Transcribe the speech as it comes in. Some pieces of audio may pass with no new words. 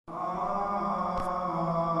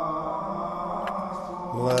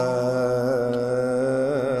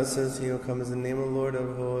comes in the name of the Lord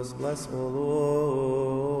of hosts. Bless, O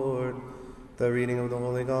Lord. The reading of the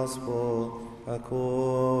Holy Gospel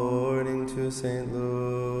according to St.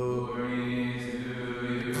 Luke. Glory to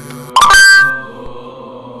you,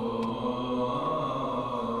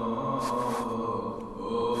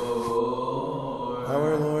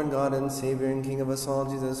 Our Lord, God and Savior and King of us all,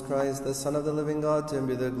 Jesus Christ, the Son of the living God, to him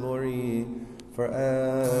be the glory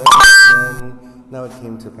forever. Now it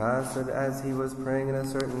came to pass that as he was praying in a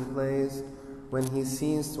certain place, when he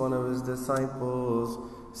ceased, one of his disciples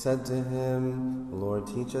said to him, Lord,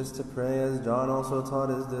 teach us to pray as John also taught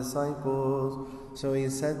his disciples. So he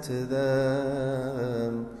said to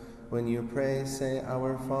them, when you pray, say,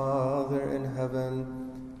 Our Father in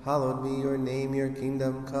heaven, hallowed be your name, your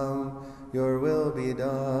kingdom come, your will be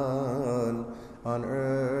done on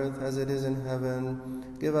earth as it is in heaven.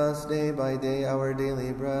 Give us day by day our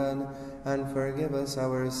daily bread, and forgive us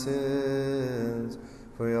our sins,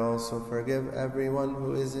 for we also forgive everyone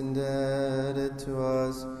who is indebted to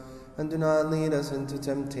us. And do not lead us into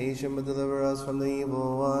temptation, but deliver us from the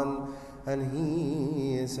evil one. And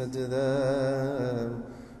he said to them,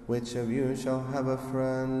 which of you shall have a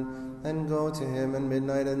friend, and go to him at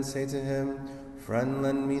midnight and say to him, Friend,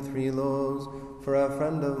 lend me 3 loaves, for a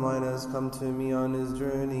friend of mine has come to me on his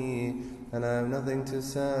journey, and I have nothing to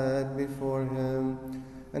set before him.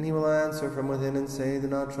 And he will answer from within and say, Do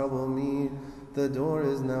not trouble me, the door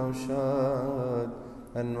is now shut,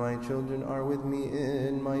 and my children are with me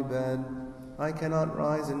in my bed. I cannot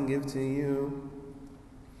rise and give to you.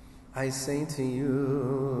 I say to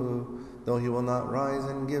you, though he will not rise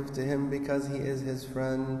and give to him because he is his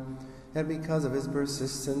friend, yet because of his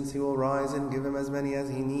persistence he will rise and give him as many as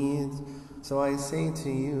he needs. So I say to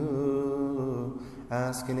you,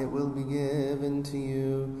 ask and it will be given to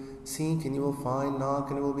you. Seek and you will find, knock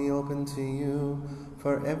and it will be opened to you.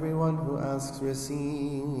 For everyone who asks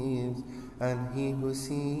receives, and he who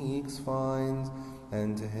seeks finds,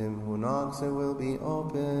 and to him who knocks it will be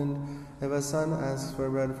opened. If a son asks for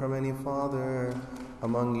bread from any father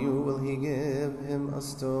among you, will he give him a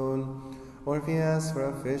stone? Or if he asks for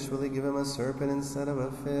a fish, will he give him a serpent instead of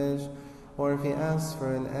a fish? Or if he asks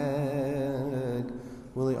for an egg,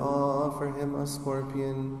 will he offer him a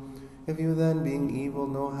scorpion? If you then, being evil,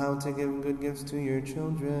 know how to give good gifts to your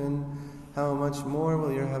children, how much more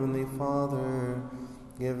will your heavenly Father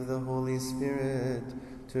give the Holy Spirit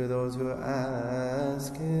to those who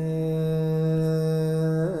ask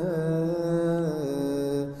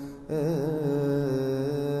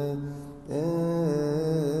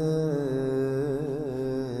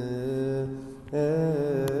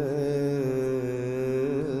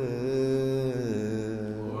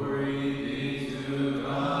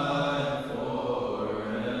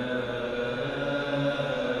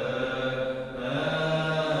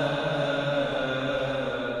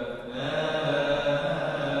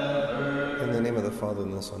Father,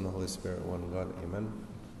 and the Son, and the Holy Spirit, one God. Amen.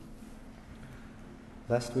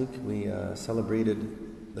 Last week we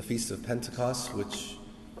celebrated the Feast of Pentecost, which,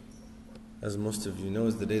 as most of you know,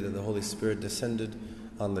 is the day that the Holy Spirit descended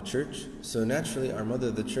on the church. So naturally, our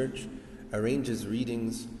Mother, the Church, arranges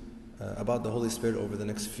readings about the Holy Spirit over the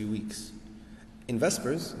next few weeks. In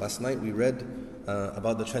Vespers, last night, we read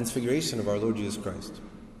about the transfiguration of our Lord Jesus Christ.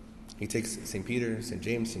 He takes St. Peter, St.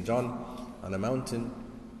 James, St. John on a mountain,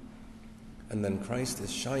 and then Christ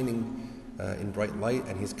is shining in bright light,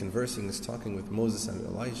 and he's conversing, he's talking with Moses and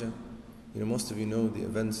Elijah. You know, most of you know the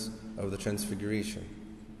events of the Transfiguration.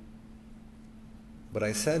 But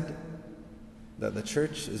I said that the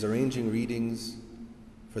church is arranging readings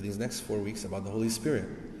for these next 4 weeks about the Holy Spirit.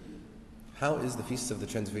 How is the Feast of the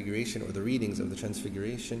Transfiguration, or the readings of the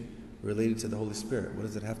Transfiguration, related to the Holy Spirit? What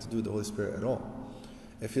does it have to do with the Holy Spirit at all?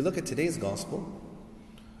 If you look at today's Gospel,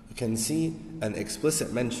 you can see an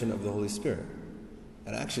explicit mention of the Holy Spirit.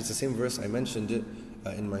 And actually it's the same verse I mentioned it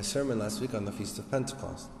in my sermon last week on the Feast of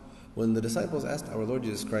Pentecost. When the disciples asked our Lord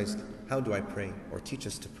Jesus Christ, how do I pray? Or teach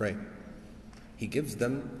us to pray. He gives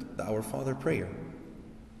them the Our Father prayer.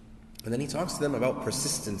 And then he talks to them about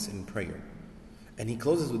persistence in prayer. And he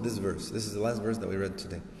closes with this verse. This is the last verse that we read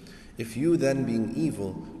today. If you then, being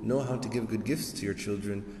evil, know how to give good gifts to your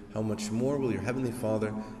children, how much more will your Heavenly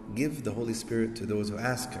Father give the Holy Spirit to those who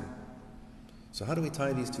ask Him? So how do we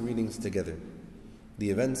tie these two readings together? The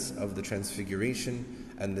events of the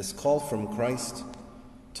Transfiguration and this call from Christ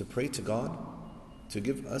to pray to God to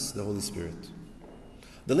give us the Holy Spirit.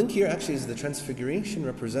 The link here actually is the Transfiguration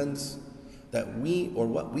represents that we, or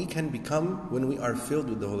what we can become when we are filled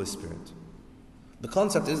with the Holy Spirit. The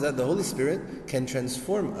concept is that the Holy Spirit can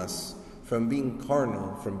transform us from being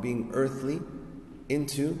carnal, from being earthly,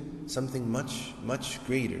 into something much, much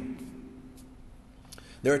greater.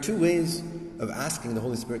 There are two ways of asking the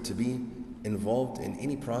Holy Spirit to be involved in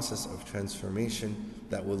any process of transformation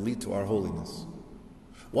that will lead to our holiness.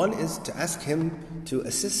 One is to ask Him to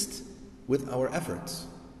assist with our efforts,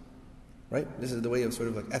 right? This is the way of sort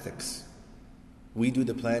of like ethics. We do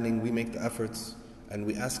the planning, we make the efforts, and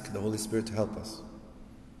we ask the Holy Spirit to help us.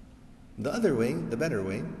 The other way, the better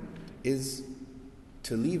way, is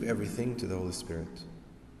to leave everything to the Holy Spirit.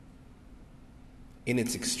 In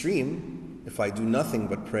its extreme, if I do nothing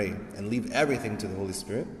but pray and leave everything to the Holy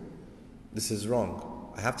Spirit, this is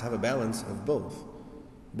wrong. I have to have a balance of both.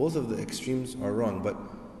 Both of the extremes are wrong, but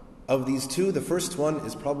of these two, the first one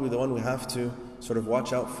is probably the one we have to sort of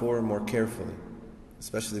watch out for more carefully,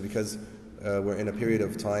 especially because we're in a period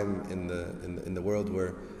of time in the world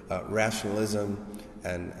where rationalism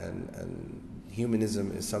and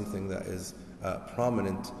humanism is something that is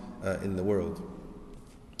prominent in the world.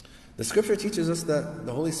 The Scripture teaches us that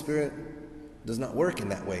the Holy Spirit does not work in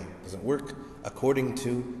that way. Doesn't work according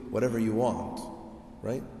to whatever you want,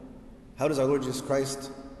 right? How does our Lord Jesus Christ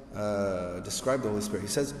describe the Holy Spirit? He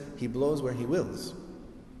says He blows where He wills.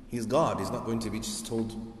 He's God. He's not going to be just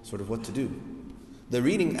told sort of what to do. The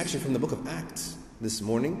reading actually from the book of Acts this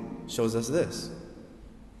morning shows us this.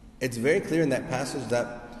 It's very clear in that passage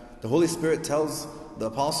that the Holy Spirit tells the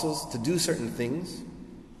apostles to do certain things,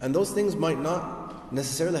 and those things might not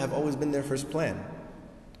necessarily have always been their first plan.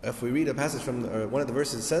 If we read a passage from one of the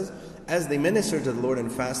verses, it says, as they ministered to the Lord and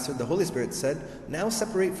fasted, the Holy Spirit said, now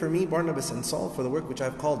separate for me Barnabas and Saul for the work which I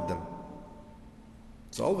have called them.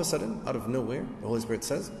 So all of a sudden, out of nowhere, the Holy Spirit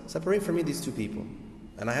says, separate for me these two people,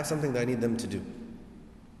 and I have something that I need them to do.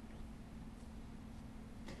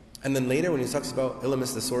 And then later, when he talks about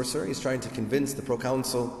Elymas the sorcerer, he's trying to convince the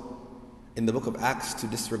proconsul in the book of Acts to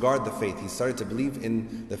disregard the faith. He started to believe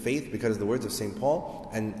in the faith because of the words of St. Paul,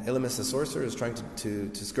 and Elymas the sorcerer is trying to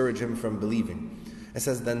discourage him from believing. It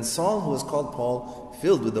says, then Saul, who was called Paul,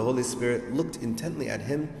 filled with the Holy Spirit, looked intently at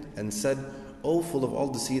him and said, O full of all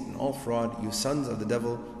deceit and all fraud, you sons of the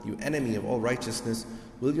devil, you enemy of all righteousness,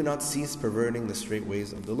 will you not cease perverting the straight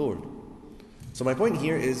ways of the Lord? So my point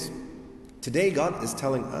here is, today God is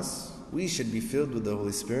telling us we should be filled with the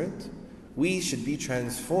Holy Spirit. We should be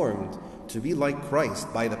transformed to be like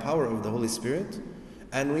Christ by the power of the Holy Spirit,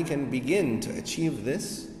 and we can begin to achieve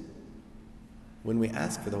this when we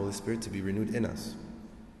ask for the Holy Spirit to be renewed in us.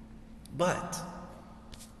 But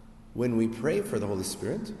when we pray for the Holy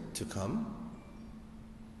Spirit to come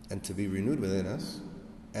and to be renewed within us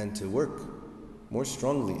and to work more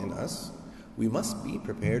strongly in us, we must be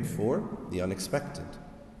prepared for the unexpected.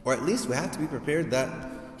 Or at least we have to be prepared that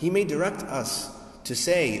He may direct us to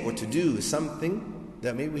say or to do something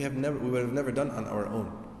that maybe we would have never done on our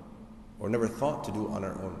own, or never thought to do on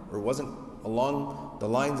our own, or wasn't along the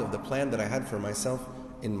lines of the plan that I had for myself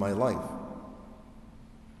in my life.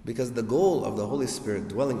 Because the goal of the Holy Spirit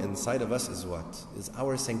dwelling inside of us is what? Is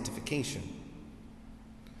our sanctification.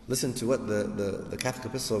 Listen to what the Catholic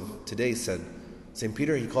epistle of today said. St.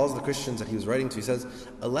 Peter, he calls the Christians that he was writing to, he says,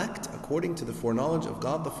 elect according to the foreknowledge of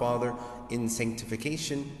God the Father in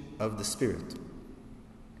sanctification of the Spirit.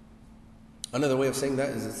 Another way of saying that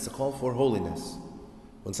is it's a call for holiness.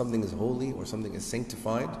 When something is holy or something is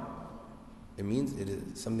sanctified, it means it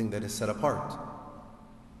is something that is set apart.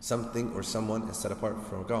 Something or someone is set apart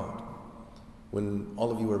from God. When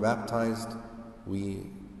all of you were baptized, we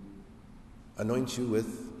anoint you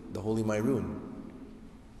with the Holy Myroon.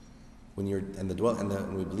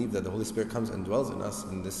 And we believe that the Holy Spirit comes and dwells in us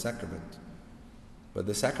in this sacrament. But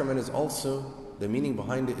the sacrament is also, the meaning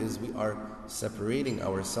behind it is we are separating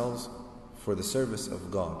ourselves for the service of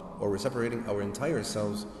God, or we're separating our entire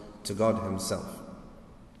selves to God Himself.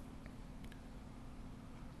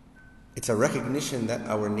 It's a recognition that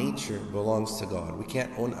our nature belongs to God. We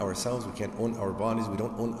can't own ourselves, we can't own our bodies, we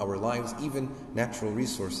don't own our lives, even natural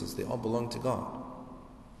resources. They all belong to God.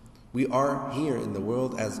 We are here in the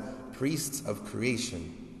world as priests of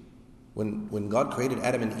creation. When God created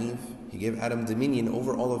Adam and Eve, He gave Adam dominion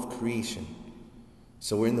over all of creation.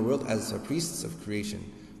 So we're in the world as priests of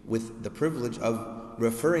creation, with the privilege of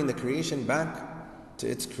referring the creation back to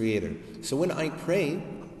its Creator. So when I pray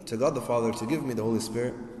to God the Father to give me the Holy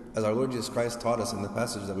Spirit, as our Lord Jesus Christ taught us in the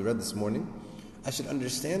passage that we read this morning, I should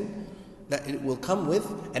understand that it will come with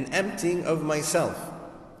an emptying of myself.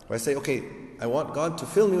 Where I say, okay, I want God to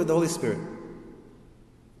fill me with the Holy Spirit.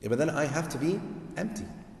 Yeah, but then I have to be empty.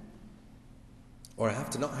 Or I have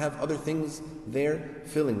to not have other things there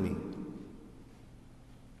filling me.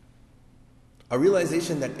 A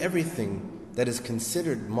realization that everything that is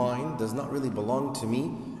considered mine does not really belong to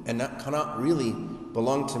me, and that cannot really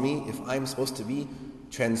belong to me if I'm supposed to be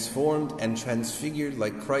transformed and transfigured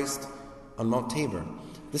like Christ on Mount Tabor.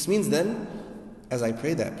 This means then, as I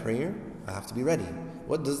pray that prayer, I have to be ready.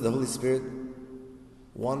 What does the Holy Spirit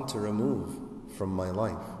want to remove from my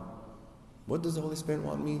life? What does the Holy Spirit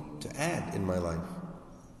want me to add in my life?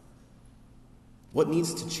 What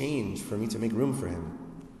needs to change for me to make room for Him?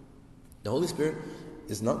 The Holy Spirit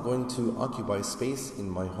is not going to occupy space in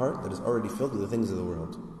my heart that is already filled with the things of the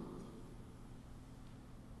world.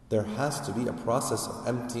 There has to be a process of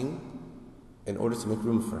emptying in order to make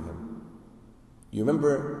room for Him. You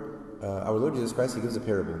remember our Lord Jesus Christ, He gives a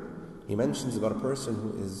parable. He mentions about a person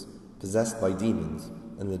who is possessed by demons,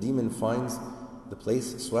 and the demon finds the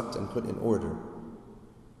place swept and put in order.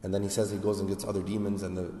 And then He says He goes and gets other demons,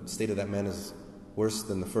 and the state of that man is worse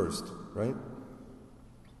than the first, right?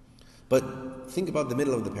 But think about the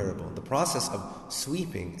middle of the parable. The process of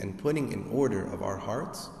sweeping and putting in order of our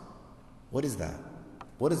hearts, what is that?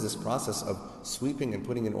 What is this process of sweeping and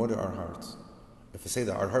putting in order our hearts? If I say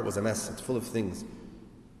that our heart was a mess, it's full of things.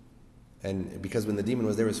 And because when the demon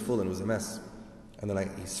was there, it was full and it was a mess. And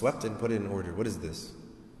then He swept it and put it in order. What is this?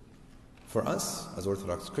 For us, as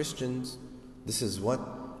Orthodox Christians, this is what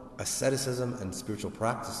asceticism and spiritual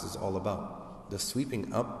practice is all about. The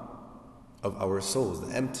sweeping up of our souls,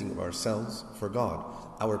 the emptying of ourselves for God.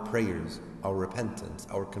 Our prayers, our repentance,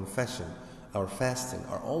 our confession, our fasting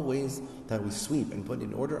are all ways that we sweep and put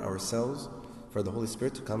in order ourselves for the Holy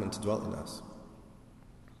Spirit to come and to dwell in us.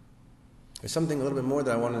 There's something a little bit more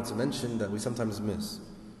that I wanted to mention that we sometimes miss.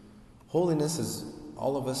 Holiness is,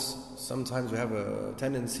 all of us, sometimes we have a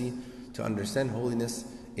tendency to understand holiness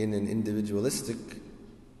in an individualistic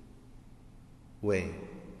way.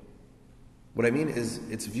 What I mean is,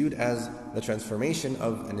 it's viewed as the transformation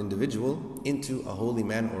of an individual into a holy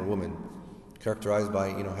man or woman, characterized by,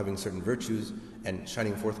 having certain virtues and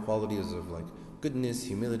shining forth qualities of like goodness,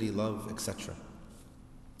 humility, love, etc.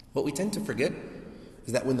 What we tend to forget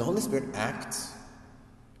is that when the Holy Spirit acts,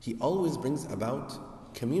 He always brings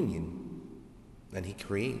about communion, and He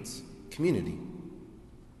creates community.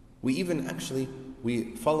 We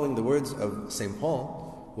following the words of St.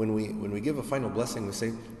 Paul, when we give a final blessing, we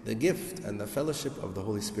say, the gift and the fellowship of the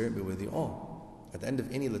Holy Spirit be with you all. At the end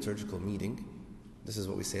of any liturgical meeting, this is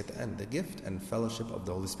what we say at the end, the gift and fellowship of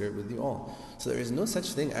the Holy Spirit with you all. So there is no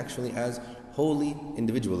such thing actually as holy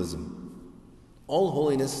individualism. All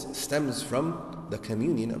holiness stems from the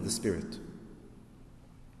communion of the Spirit.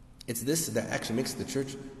 It's this that actually makes the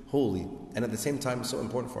church holy, and at the same time so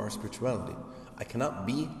important for our spirituality. I cannot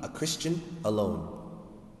be a Christian alone.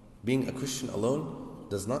 Being a Christian alone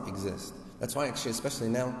does not exist. That's why actually, especially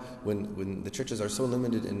now, when the churches are so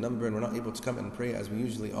limited in number and we're not able to come and pray as we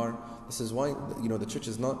usually are, this is why the church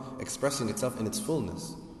is not expressing itself in its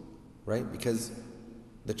fullness, right? Because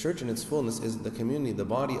the church in its fullness is the community, the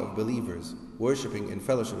body of believers, worshiping in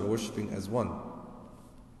fellowship and worshiping as one.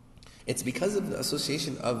 It's because of the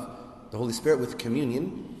association of the Holy Spirit with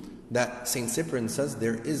communion that St. Cyprian says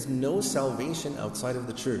there is no salvation outside of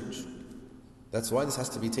the church. That's why this has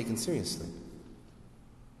to be taken seriously.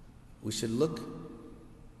 We shouldn't look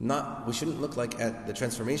like at the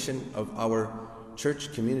transformation of our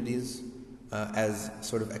church communities as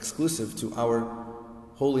sort of exclusive to our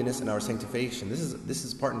holiness and our sanctification. This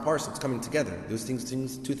is part and parcel. It's coming together. Those two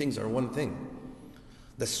things are one thing.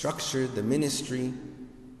 The structure, the ministry,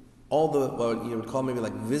 all the what you would call maybe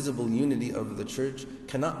like visible unity of the church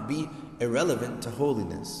cannot be irrelevant to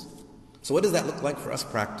holiness. So what does that look like for us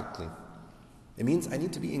practically? It means I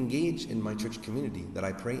need to be engaged in my church community that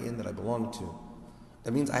I pray in, that I belong to.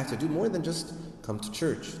 That means I have to do more than just come to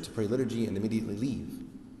church to pray liturgy and immediately leave.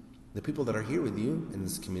 The people that are here with you in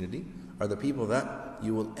this community are the people that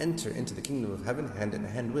you will enter into the kingdom of heaven hand in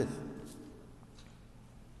hand with.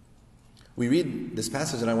 We read this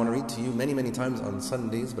passage that I want to read to you many, many times on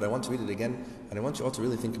Sundays, but I want to read it again, and I want you all to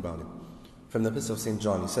really think about it. From the Epistle of St.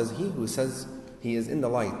 John, he says, "He who says he is in the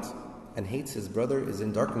light and hates his brother is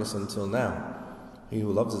in darkness until now. He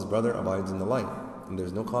who loves his brother abides in the light, and there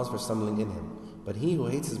is no cause for stumbling in him. But he who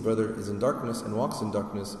hates his brother is in darkness and walks in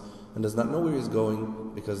darkness and does not know where he is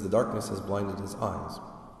going because the darkness has blinded his eyes."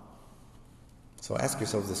 So ask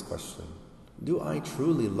yourselves this question. Do I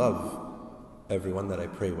truly love everyone that I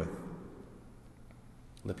pray with?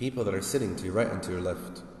 The people that are sitting to your right and to your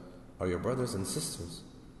left are your brothers and sisters.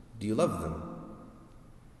 Do you love them?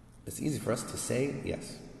 It's easy for us to say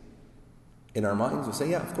yes. In our minds, we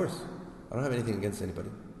say, yeah, of course. I don't have anything against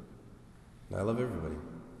anybody. I love everybody.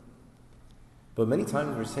 But many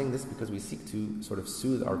times we're saying this because we seek to sort of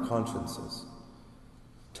soothe our consciences.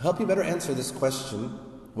 To help you better answer this question,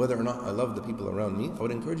 whether or not I love the people around me, I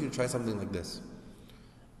would encourage you to try something like this.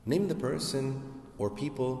 Name the person or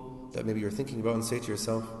people that maybe you're thinking about and say to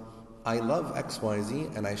yourself, I love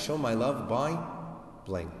XYZ and I show my love by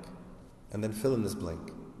blank. And then fill in this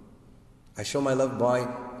blank. I show my love by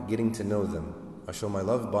getting to know them. I show my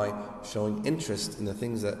love by showing interest in the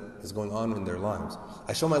things that is going on in their lives.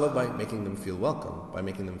 I show my love by making them feel welcome, by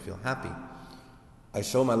making them feel happy. I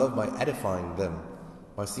show my love by edifying them,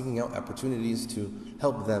 by seeking out opportunities to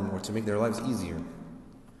help them or to make their lives easier.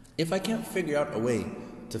 If I can't figure out a way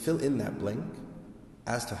to fill in that blank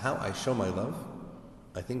as to how I show my love,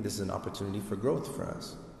 I think this is an opportunity for growth for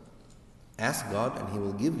us. Ask God and He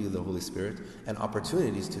will give you the Holy Spirit and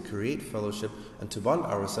opportunities to create fellowship and to bond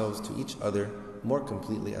ourselves to each other more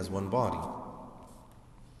completely as one body.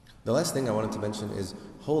 The last thing I wanted to mention is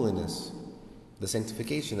holiness. The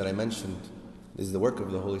sanctification that I mentioned is the work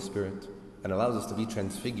of the Holy Spirit and allows us to be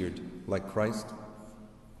transfigured like Christ,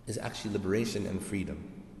 is actually liberation and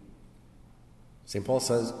freedom. St. Paul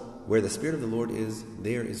says, where the Spirit of the Lord is,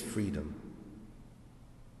 there is freedom.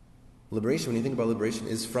 Liberation, when you think about liberation,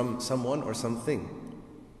 is from someone or something.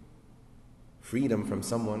 Freedom from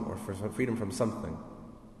someone or freedom from something.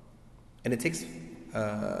 And it takes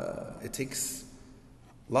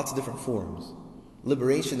lots of different forms.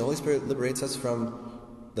 Liberation, the Holy Spirit liberates us from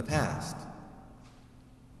the past.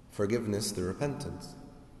 Forgiveness through repentance.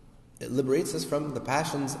 It liberates us from the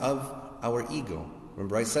passions of our ego.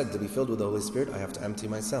 Remember I said, to be filled with the Holy Spirit, I have to empty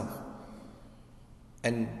myself.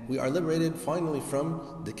 And we are liberated finally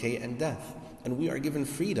from decay and death. And we are given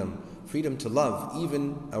freedom to love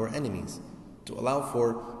even our enemies, to allow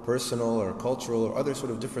for personal or cultural or other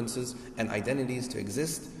sort of differences and identities to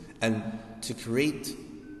exist, and to create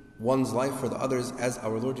one's life for the others as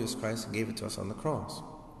our Lord Jesus Christ gave it to us on the cross.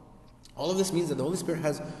 All of this means that the Holy Spirit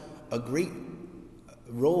has a great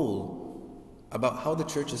role about how the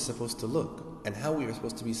church is supposed to look and how we are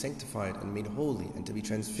supposed to be sanctified and made holy and to be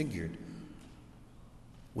transfigured.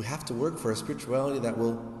 We have to work for a spirituality that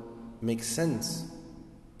will make sense,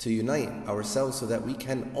 to unite ourselves so that we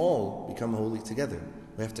can all become holy together.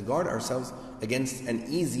 We have to guard ourselves against an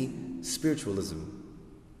easy spiritualism.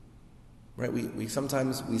 Right? We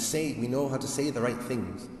sometimes we know how to say the right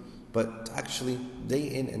things, but actually day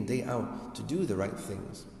in and day out to do the right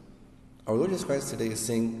things. Our Lord Jesus Christ today is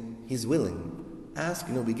saying He's willing. Ask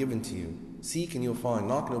and it will be given to you. Seek and you'll find.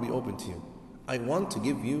 Knock and it will be open to you. I want to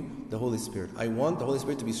give you the Holy Spirit. I want the Holy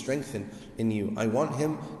Spirit to be strengthened in you. I want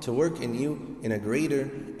Him to work in you in a greater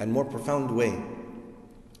and more profound way.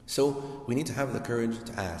 So we need to have the courage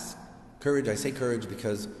to ask. Courage, I say courage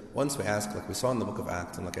because once we ask, like we saw in the book of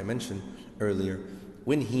Acts, and like I mentioned earlier,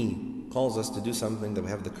 when He calls us to do something, that we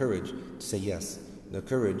have the courage to say yes, the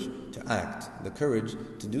courage to act, the courage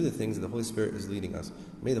to do the things that the Holy Spirit is leading us.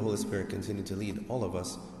 May the Holy Spirit continue to lead all of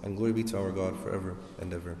us, and glory be to our God forever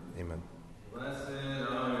and ever. Amen. Blessed